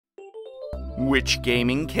Which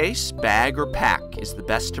gaming case, bag, or pack is the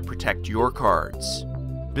best to protect your cards?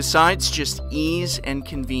 Besides just ease and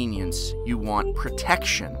convenience, you want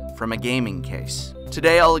protection from a gaming case.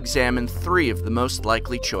 Today I'll examine 3 of the most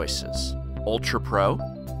likely choices: Ultra Pro,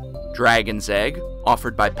 Dragon's Egg,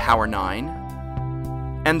 offered by Power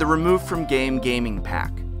 9, and the Remove from Game gaming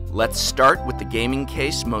pack. Let's start with the gaming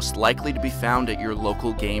case most likely to be found at your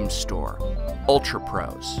local game store: Ultra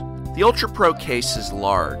Pros. The Ultra Pro case is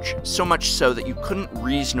large, so much so that you couldn't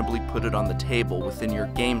reasonably put it on the table within your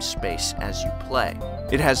game space as you play.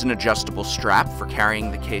 It has an adjustable strap for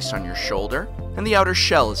carrying the case on your shoulder, and the outer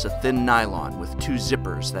shell is a thin nylon with 2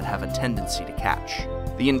 zippers that have a tendency to catch.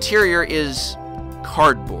 The interior is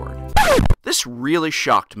cardboard. This really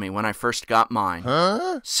shocked me when I first got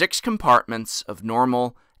mine. 6 compartments of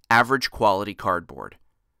normal, average quality cardboard.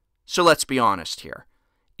 So let's be honest here.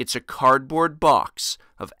 It's a cardboard box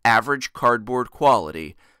of average cardboard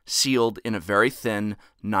quality, sealed in a very thin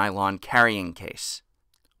nylon carrying case.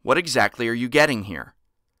 What exactly are you getting here?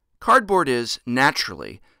 Cardboard is,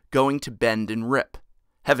 naturally, going to bend and rip.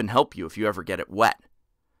 Heaven help you if you ever get it wet.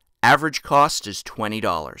 Average cost is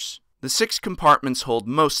 $20. The 6 compartments hold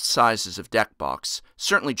most sizes of deck box,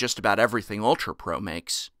 certainly just about everything Ultra Pro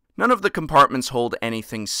makes. None of the compartments hold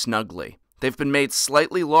anything snugly. They've been made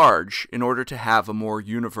slightly large in order to have a more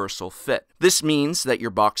universal fit. This means that your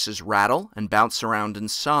boxes rattle and bounce around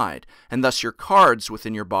inside, and thus your cards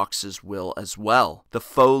within your boxes will as well. The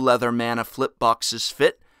faux leather mana flip boxes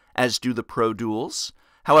fit, as do the Pro Duels.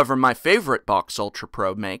 However, my favorite box Ultra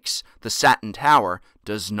Pro makes, the Satin Tower,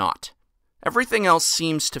 does not. Everything else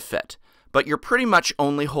seems to fit, but you're pretty much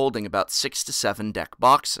only holding about 6 to 7 deck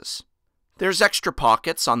boxes. There's extra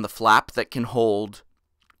pockets on the flap that can hold,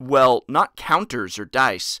 well, not counters or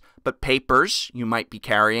dice, but papers you might be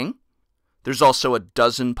carrying. There's also a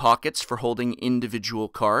dozen pockets for holding individual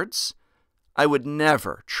cards. I would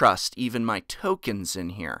never trust even my tokens in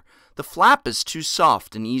here. The flap is too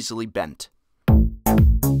soft and easily bent.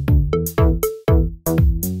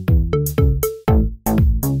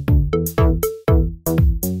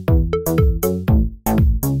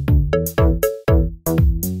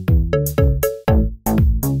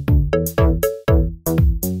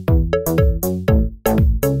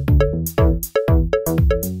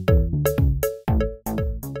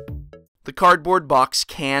 The cardboard box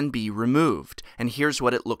can be removed, and here's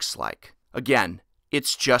what it looks like. Again,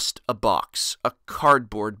 it's just a box, a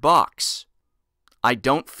cardboard box. I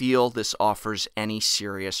don't feel this offers any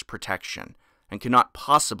serious protection, and cannot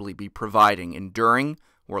possibly be providing enduring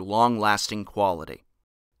or long-lasting quality.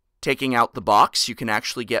 Taking out the box, you can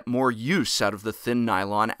actually get more use out of the thin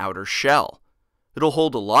nylon outer shell. It'll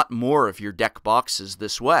hold a lot more of your deck boxes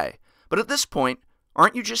this way, but at this point,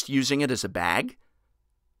 aren't you just using it as a bag?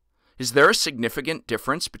 Is there a significant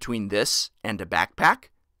difference between this and a backpack?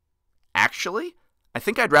 Actually, I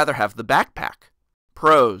think I'd rather have the backpack.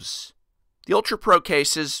 Pros. The Ultra Pro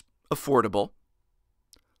case is affordable.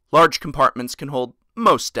 Large compartments can hold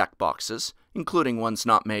most deck boxes, including ones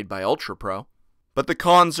not made by Ultra Pro. But the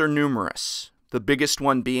cons are numerous, the biggest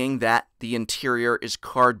one being that the interior is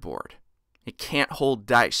cardboard. It can't hold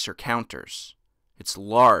dice or counters. It's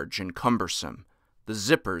large and cumbersome. The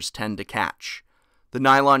zippers tend to catch. The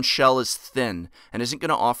nylon shell is thin and isn't going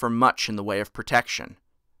to offer much in the way of protection.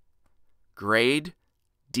 Grade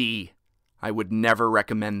D. I would never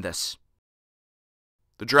recommend this.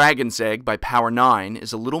 The Dragon's Egg by Power 9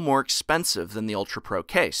 is a little more expensive than the Ultra Pro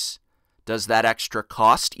case. Does that extra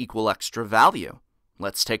cost equal extra value?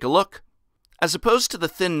 Let's take a look. As opposed to the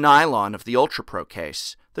thin nylon of the Ultra Pro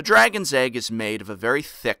case, the Dragon's Egg is made of a very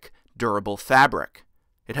thick, durable fabric.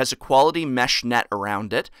 It has a quality mesh net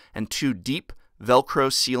around it and 2 deep,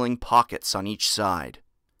 Velcro sealing pockets on each side.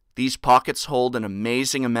 These pockets hold an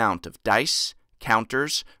amazing amount of dice,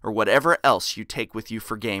 counters, or whatever else you take with you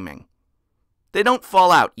for gaming. They don't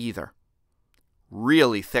fall out either.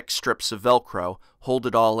 Really thick strips of Velcro hold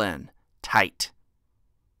it all in, tight.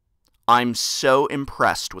 I'm so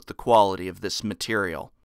impressed with the quality of this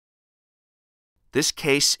material. This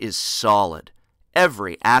case is solid.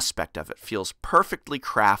 Every aspect of it feels perfectly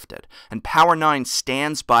crafted, and Power 9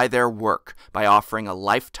 stands by their work by offering a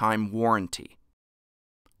lifetime warranty.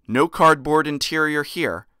 No cardboard interior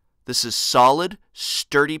here. This is solid,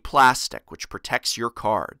 sturdy plastic which protects your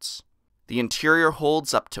cards. The interior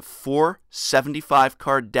holds up to 4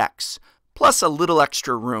 75-card decks, plus a little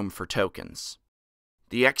extra room for tokens.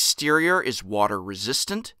 The exterior is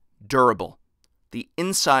water-resistant, durable. The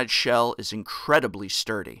inside shell is incredibly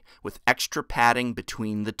sturdy, with extra padding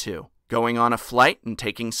between the 2. Going on a flight and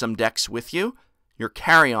taking some decks with you, your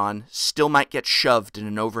carry-on still might get shoved in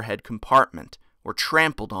an overhead compartment, or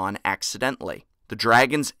trampled on accidentally. The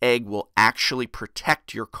Dragon's Egg will actually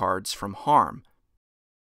protect your cards from harm.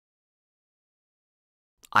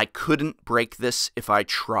 I couldn't break this if I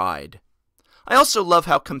tried. I also love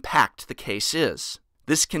how compact the case is.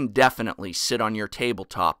 This can definitely sit on your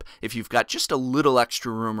tabletop if you've got just a little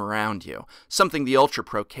extra room around you, something the Ultra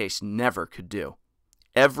Pro case never could do.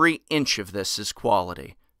 Every inch of this is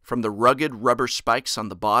quality, from the rugged rubber spikes on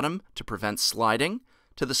the bottom to prevent sliding,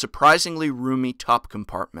 to the surprisingly roomy top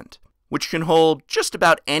compartment, which can hold just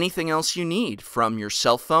about anything else you need, from your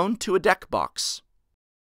cell phone to a deck box.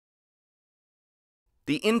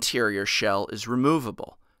 The interior shell is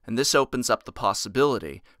removable, and this opens up the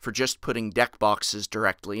possibility for just putting deck boxes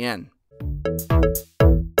directly in.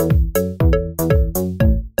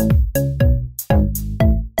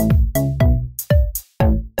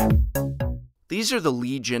 These are the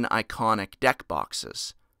Legion Iconic deck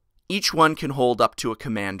boxes. Each one can hold up to a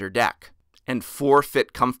Commander deck, and 4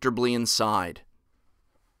 fit comfortably inside.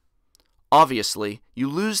 Obviously, you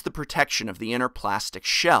lose the protection of the inner plastic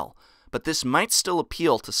shell, but this might still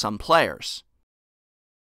appeal to some players.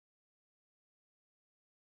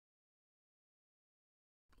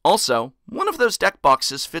 Also, one of those deck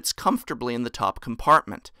boxes fits comfortably in the top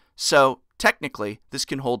compartment, so technically this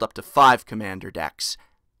can hold up to 5 Commander decks,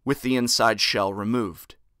 with the inside shell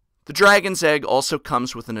removed. The Dragon's Egg also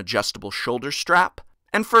comes with an adjustable shoulder strap,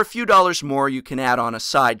 and for a few dollars more you can add on a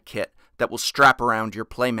side kit that will strap around your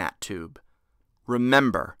playmat tube.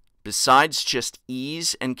 Remember, besides just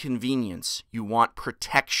ease and convenience, you want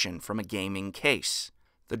protection from a gaming case.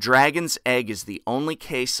 The Dragon's Egg is the only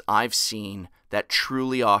case I've seen that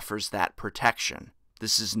truly offers that protection.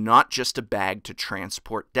 This is not just a bag to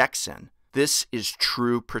transport decks in. This is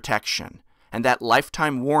true protection, and that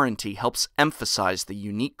lifetime warranty helps emphasize the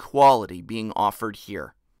unique quality being offered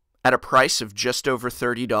here. At a price of just over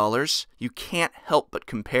 $30, you can't help but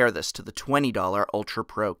compare this to the $20 Ultra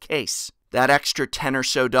Pro case. That extra $10 or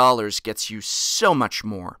so gets you so much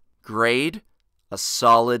more. Grade? A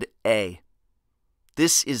solid A.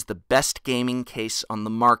 This is the best gaming case on the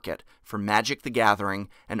market for Magic the Gathering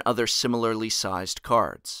and other similarly sized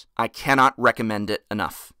cards. I cannot recommend it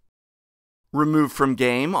enough. Remove from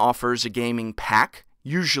Game offers a gaming pack,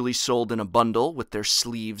 usually sold in a bundle with their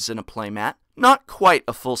sleeves and a playmat. Not quite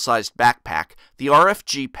a full-sized backpack, the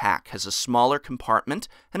RFG pack has a smaller compartment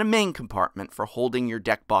and a main compartment for holding your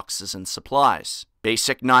deck boxes and supplies.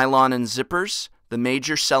 Basic nylon and zippers, the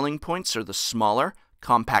major selling points are the smaller,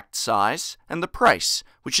 compact size, and the price,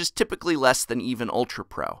 which is typically less than even Ultra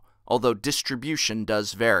Pro, although distribution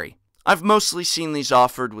does vary. I've mostly seen these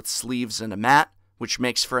offered with sleeves and a mat, which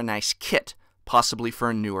makes for a nice kit, possibly for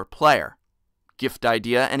a newer player. Gift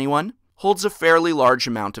idea, anyone? Holds a fairly large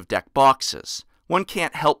amount of deck boxes. One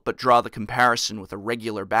can't help but draw the comparison with a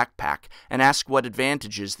regular backpack and ask what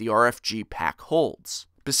advantages the RFG pack holds.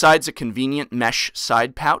 Besides a convenient mesh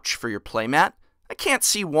side pouch for your playmat, I can't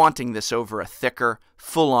see wanting this over a thicker,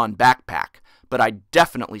 full-on backpack, but I'd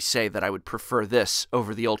definitely say that I would prefer this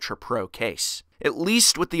over the Ultra Pro case. At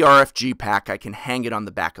least with the RFG pack, I can hang it on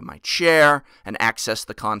the back of my chair and access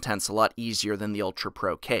the contents a lot easier than the Ultra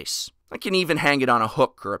Pro case. I can even hang it on a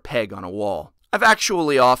hook or a peg on a wall. I've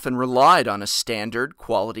actually often relied on a standard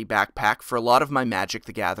quality backpack for a lot of my Magic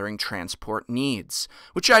the Gathering transport needs,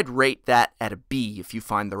 which I'd rate that at a B if you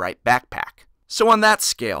find the right backpack. So on that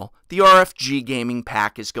scale, the RFG gaming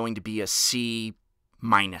pack is going to be a C-.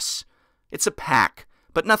 It's a pack,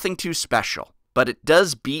 but nothing too special. But it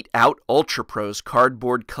does beat out Ultra Pro's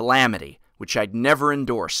cardboard calamity, which I'd never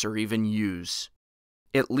endorse or even use.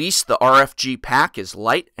 At least the RFG pack is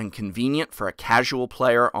light and convenient for a casual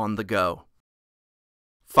player on the go.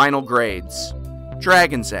 Final grades.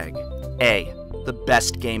 Dragon's Egg, A, the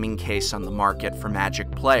best gaming case on the market for Magic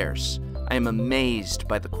players. I am amazed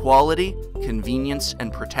by the quality, convenience,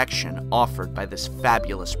 and protection offered by this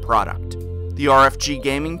fabulous product. The RFG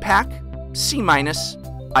gaming pack, C-.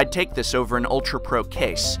 I'd take this over an Ultra Pro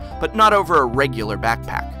case, but not over a regular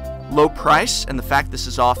backpack. Low price and the fact this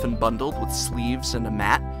is often bundled with sleeves and a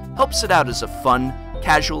mat helps it out as a fun,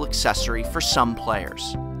 casual accessory for some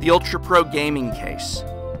players. The Ultra Pro gaming case,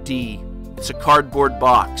 D. It's a cardboard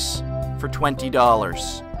box for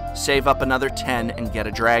 $20. Save up another $10 and get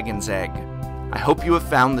a Dragon's Egg. I hope you have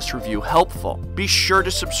found this review helpful. Be sure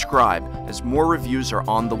to subscribe as more reviews are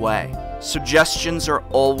on the way. Suggestions are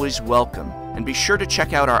always welcome, and be sure to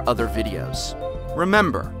check out our other videos.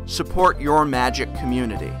 Remember, support your Magic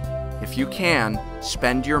community. If you can,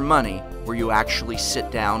 spend your money where you actually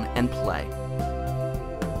sit down and play.